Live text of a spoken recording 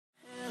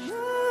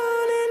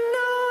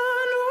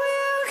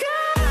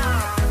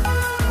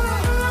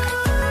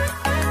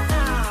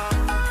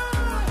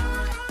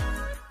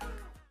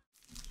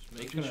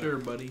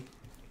buddy.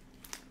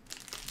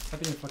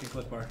 Type in your fucking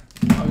clip bar.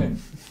 Okay.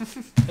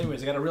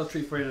 Anyways, I got a real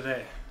treat for you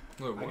today.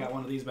 Wait, I got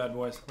one of these bad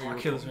boys.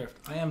 Oculus Rift.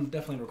 I am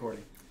definitely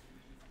recording.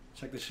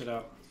 Check this shit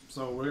out.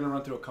 So we're gonna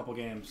run through a couple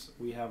games.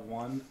 We have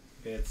one.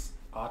 It's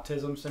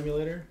Autism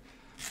Simulator.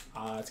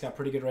 It's got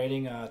pretty good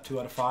rating. 2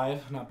 out of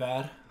 5. Not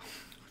bad.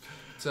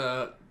 It's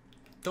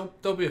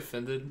don't be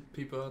offended,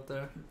 people out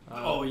there.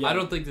 Oh yeah. I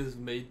don't think this is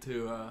made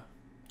to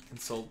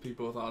insult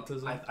people with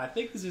autism. I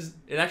think this is.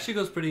 It actually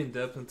goes pretty in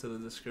depth into the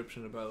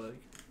description about like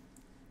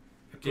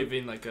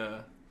giving like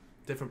a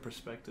different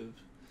perspective.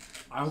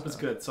 I hope it's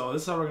good. So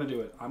this is how we're gonna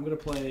do it. I'm gonna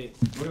play.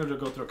 We're gonna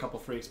go through a couple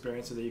free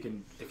experiences that you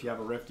can, if you have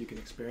a Rift, you can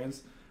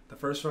experience. The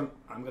first one,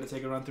 I'm gonna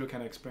take a run through,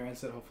 kind of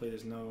experience it. Hopefully,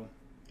 there's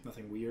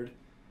nothing weird.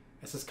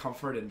 It says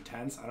comfort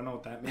intense. I don't know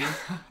what that means.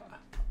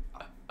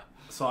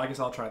 So I guess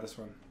I'll try this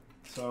one.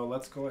 So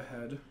let's go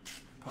ahead,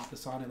 pop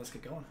this on, and let's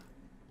get going.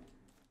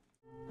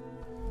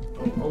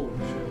 Oh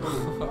shit!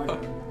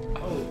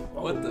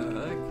 Oh, What the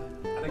heck?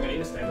 I think I need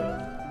to stand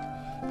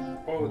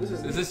up. Oh, this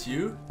is. Is this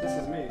you? This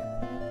is me.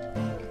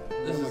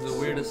 This is the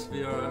weirdest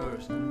VR I've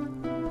ever seen.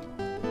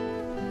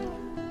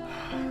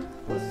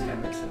 What's this guy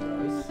mixing,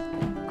 guys?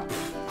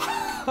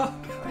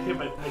 I hit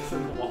my dice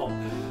in the wall.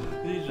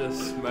 He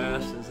just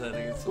smashed his head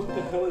against the What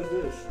the wall. hell is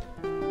this?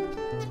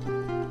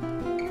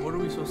 What are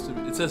we supposed to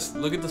be? It says,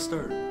 look at the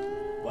start.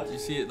 What? You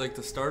see it like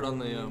the start on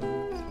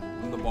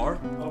the bar?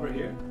 Over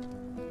here.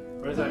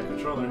 Where's that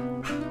controller?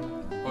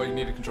 Oh, you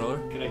need a controller?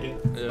 Can I get?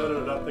 Yeah.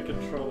 No, not the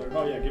controller.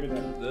 Oh yeah, give me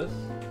that. This?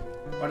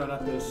 Oh no,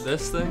 not this.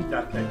 This thing?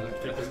 Yeah,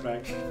 take this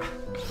back.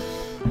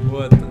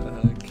 What the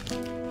heck?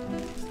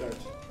 Start.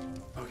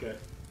 Okay.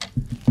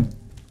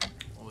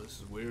 Oh, this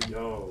is weird.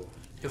 Yo.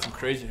 You got some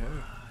crazy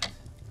hair.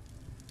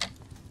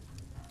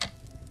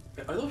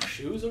 Are those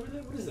shoes over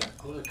there? What is that?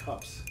 Oh, those are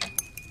cups.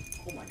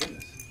 Oh my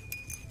goodness.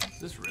 Is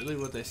this really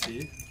what they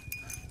see?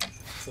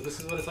 So this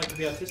is what it's like to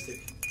be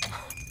autistic.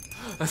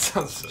 That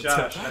sounds so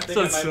Josh, terrible. I think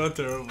Sounds I so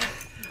terrible.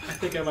 I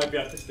think I might be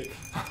autistic.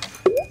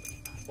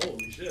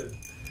 Holy shit.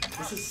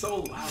 This is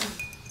so loud.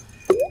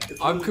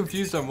 I'm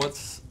confused on what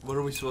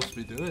are we supposed to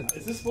be doing?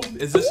 Is this supposed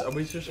to be? Are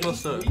we just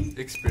supposed to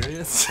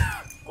experience?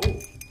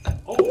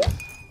 Oh.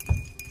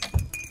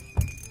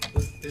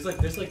 There's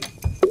like.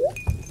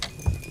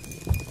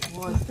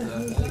 What the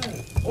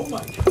heck? Oh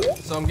my god.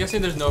 So I'm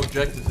guessing there's no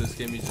objective to this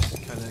game, you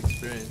just kind of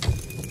experience.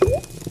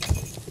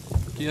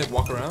 Can you like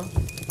walk around?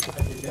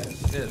 I can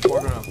guess. Yeah, just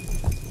walk around.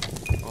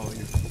 Oh,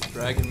 you're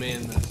dragging me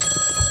in this.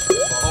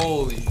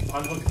 Holy.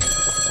 Unhook me.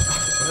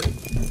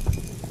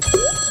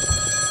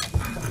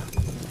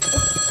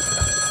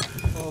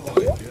 Oh my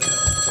god.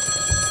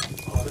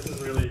 Oh, this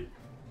is really.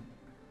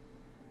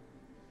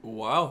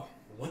 Wow.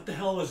 What the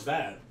hell was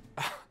that?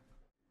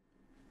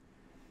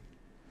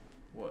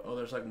 What? Oh,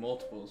 there's like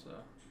multiples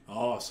though.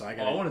 Oh, so I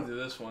got. I want to do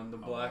this one, the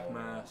Black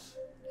Mass.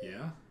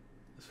 Yeah.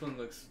 This one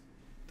looks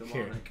demonic.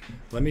 Here,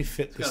 let me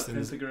fit It's this got a in.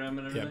 pentagram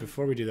and everything. Yeah,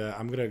 before we do that,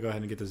 I'm gonna go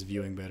ahead and get this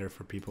viewing better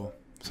for people,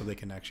 so they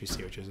can actually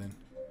see which is in.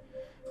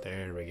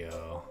 There we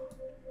go.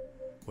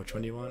 Which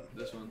one do you want?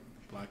 This one.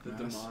 Black The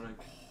Mass. demonic.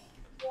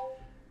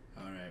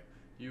 All right.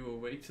 You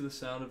awake to the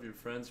sound of your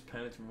friend's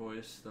panicked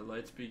voice. The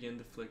lights begin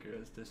to flicker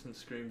as distant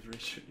screams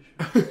reach you.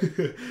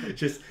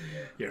 Just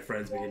your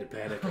friends begin to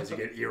panic as you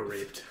get ear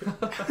raped.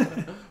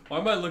 Why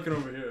am I looking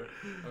over here?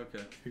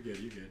 Okay. You're good.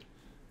 You're good.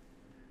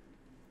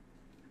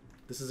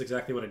 This is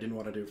exactly what I didn't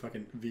want to do.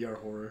 Fucking VR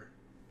horror.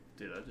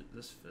 Dude,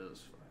 this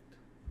feels fucked.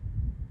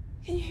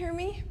 Can you hear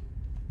me?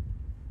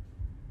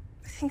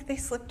 I think they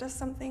slipped us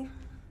something.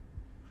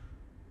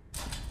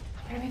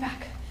 I'm gonna be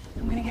back.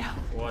 I'm gonna get out.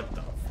 What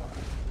the fuck?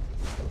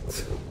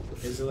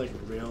 Is it like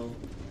real?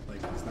 Like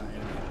it's not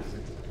animated, is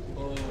it?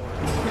 Oh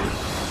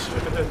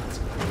shit.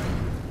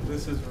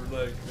 This is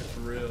like, it's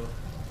real.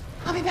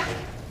 I'll be back.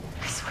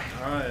 I swear.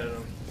 Alright,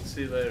 Adam.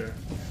 See you later.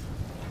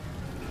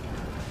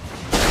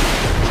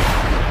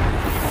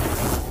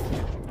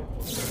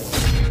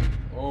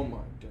 Oh my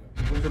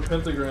god. Look at the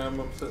pentagram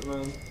I'm sitting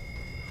on.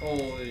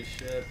 Holy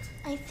shit.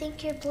 I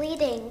think you're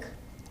bleeding.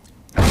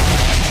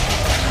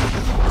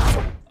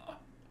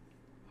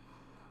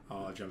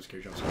 Oh, jump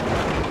scare. I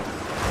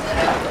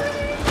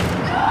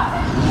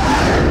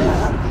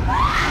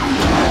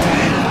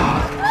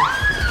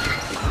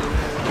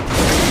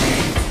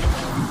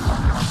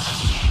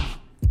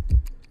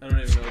don't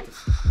even know what this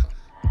is.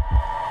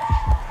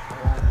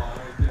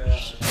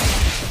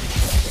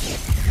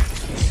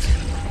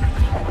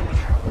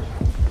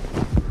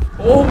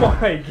 Oh my god. Oh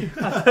my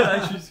god. That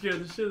actually scared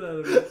the shit out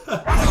of me.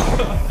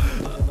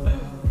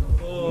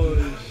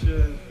 Holy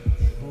shit.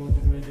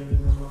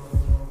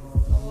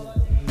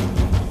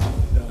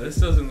 This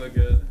doesn't look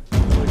good. It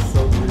looks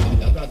so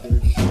creepy. I'm not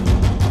doing it.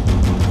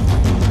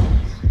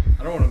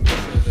 I don't want to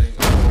miss anything.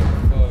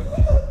 Oh,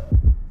 fuck.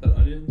 Is that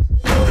onions?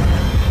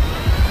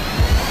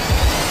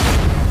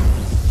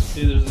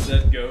 See, there's a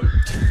dead goat.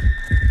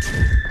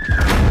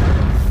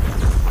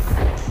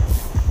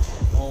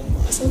 Oh my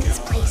Isn't this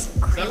place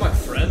god. Is that my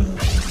friend?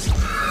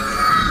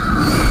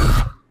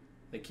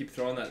 They keep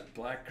throwing that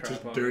black crap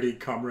Just on. dirty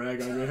cum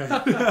rag on your head.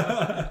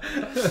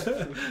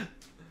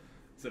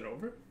 Is it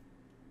over?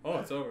 Oh,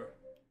 it's over.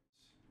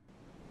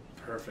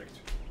 Perfect.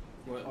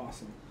 What?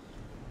 Awesome.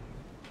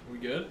 We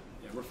good?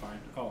 Yeah, we're fine.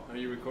 Oh, Are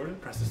you recording?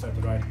 press to start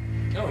the ride.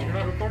 No, you're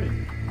not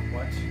recording.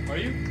 What? Are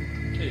you?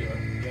 Yeah, you are.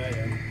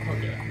 Yeah.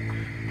 Okay.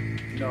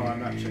 No, I'm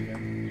not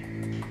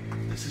chicken.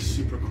 This is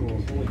super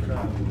cool. Holy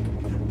crap.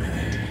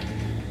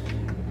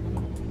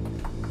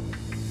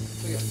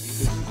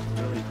 This is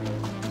really cool.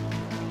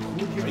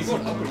 Are you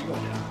going up or are you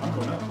going down? I'm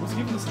going up. Who's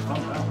giving this a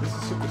thumb down? This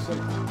is super sick.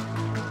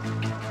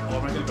 Oh,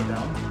 am I gonna go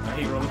down? I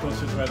hate roller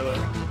coasters, by the way.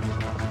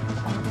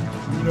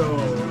 No.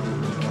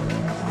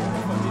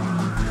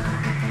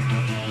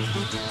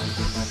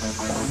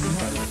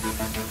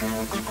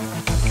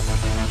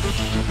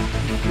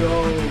 Yo.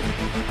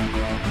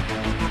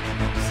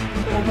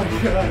 Oh my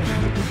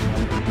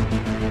god.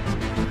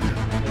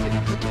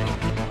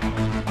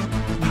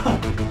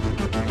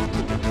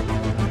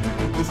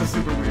 This is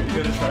super weird. You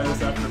gotta try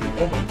this after me.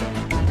 Oh my god.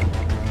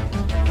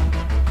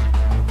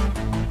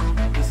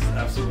 This is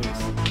absolutely.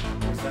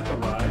 Was that the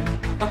ride?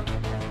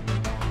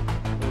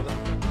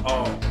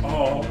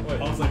 Oh. Wait.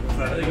 I was like, was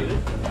that it?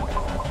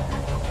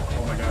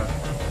 Oh my god.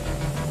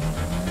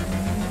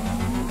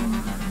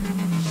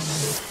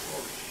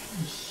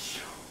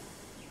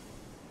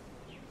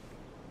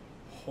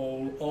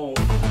 Oh.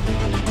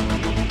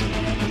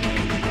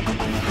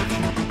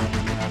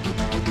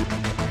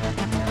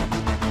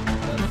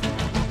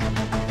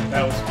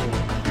 That was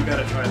cool. You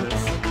gotta try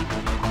this.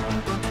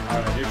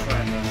 Alright, you're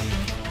trying this.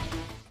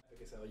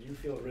 Okay, so you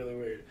feel really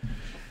weird.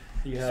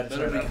 You had to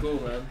Better try be that.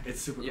 cool, man.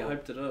 It's super You cool.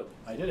 hyped it up.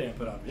 I did amp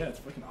it up. Yeah, it's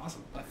freaking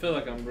awesome. I feel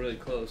like I'm really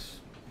close.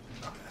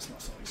 Oh, that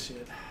smells like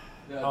shit.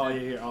 Yeah, Oh,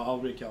 dude. yeah, here. I'll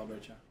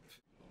recalibrate you.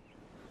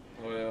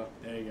 Oh, yeah.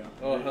 There you go.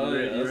 Oh, hell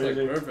yeah. That's like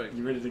perfect.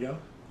 You ready to go?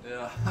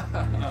 Yeah.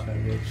 That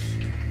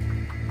bitch.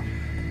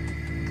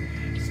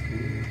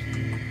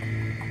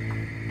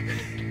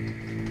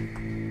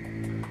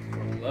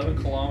 We're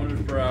 11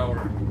 kilometers per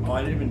hour. Oh,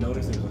 I didn't even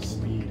notice there was a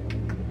speed.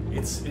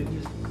 It just. Yeah,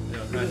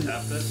 can I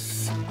tap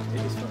this? It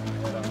just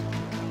fucking my head up.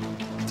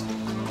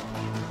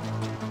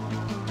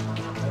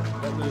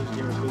 That really just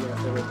gave me a feeling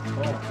like they were.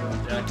 Oh,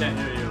 God. Yeah, I can't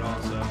hear you at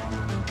all, so.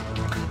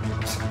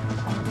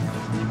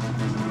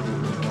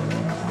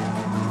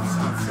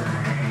 Sounds so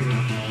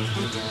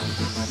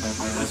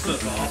This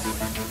is awesome.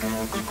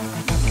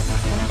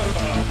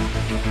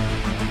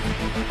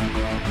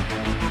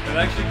 It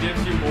actually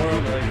gives you more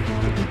of like.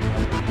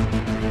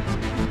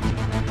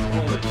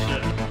 Holy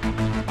shit.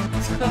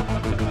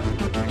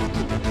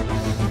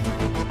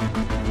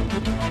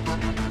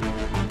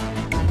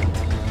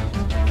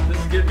 This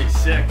is getting me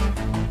sick.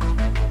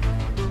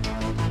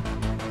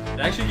 It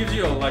actually gives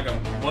you a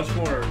much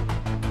more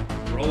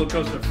roller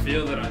coaster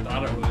feel than I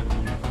thought it would. I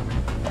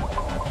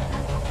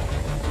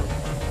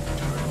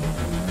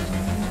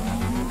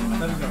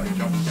thought it was gonna like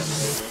jump together.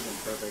 It wasn't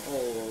perfect. Oh.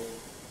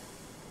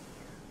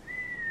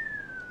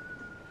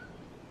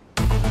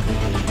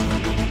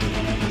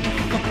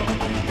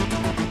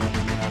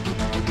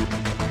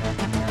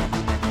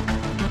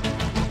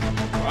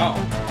 Wow.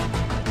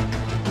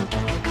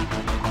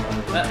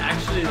 That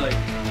actually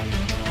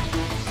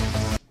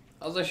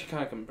I was actually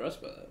kind of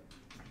impressed by that.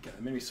 God,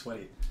 it made me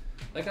sweaty.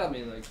 That got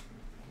me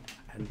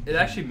it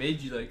actually made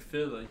you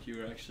feel like you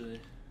were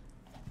actually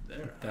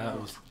there. That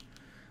was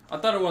I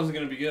thought it wasn't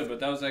gonna be good, but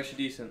that was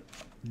actually decent.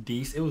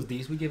 decent. It was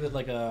decent. We give it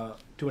like a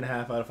 2.5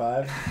 out of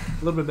 5.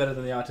 A little bit better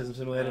than the Autism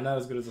Simulator. Not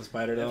as good as the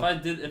Spider though.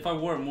 If I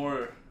wore it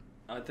more,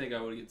 I think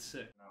I would get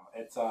sick. No,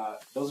 it's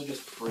those are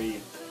just free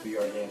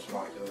VR games from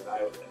Oculus.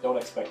 I don't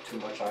expect too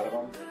much out of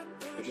them.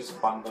 They're just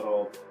fun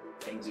little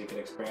things you can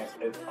experience.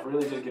 It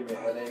really did give me a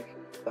headache.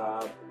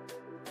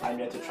 I'm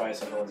yet to try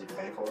some of the ones you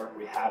pay for.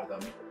 We have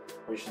them.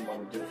 We just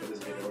want to do it for this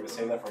video. We're going to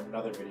save that for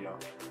another video.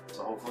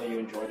 So hopefully you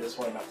enjoyed this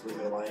one enough to leave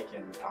it a like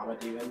and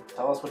comment even.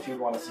 Tell us what you'd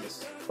want to see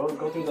us. Go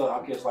through the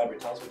Oculus library.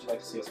 Tell us what you'd like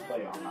to see us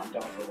play on. I'm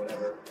down for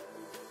whatever.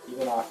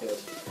 Even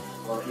Oculus,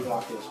 or even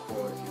Oculus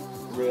 4 if you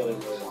really,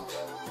 really want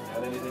that. You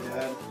got anything to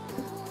add?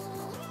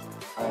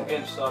 All the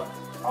games suck.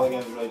 All the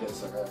games really did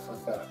suck. Alright,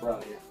 fuck that. We're out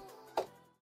of here.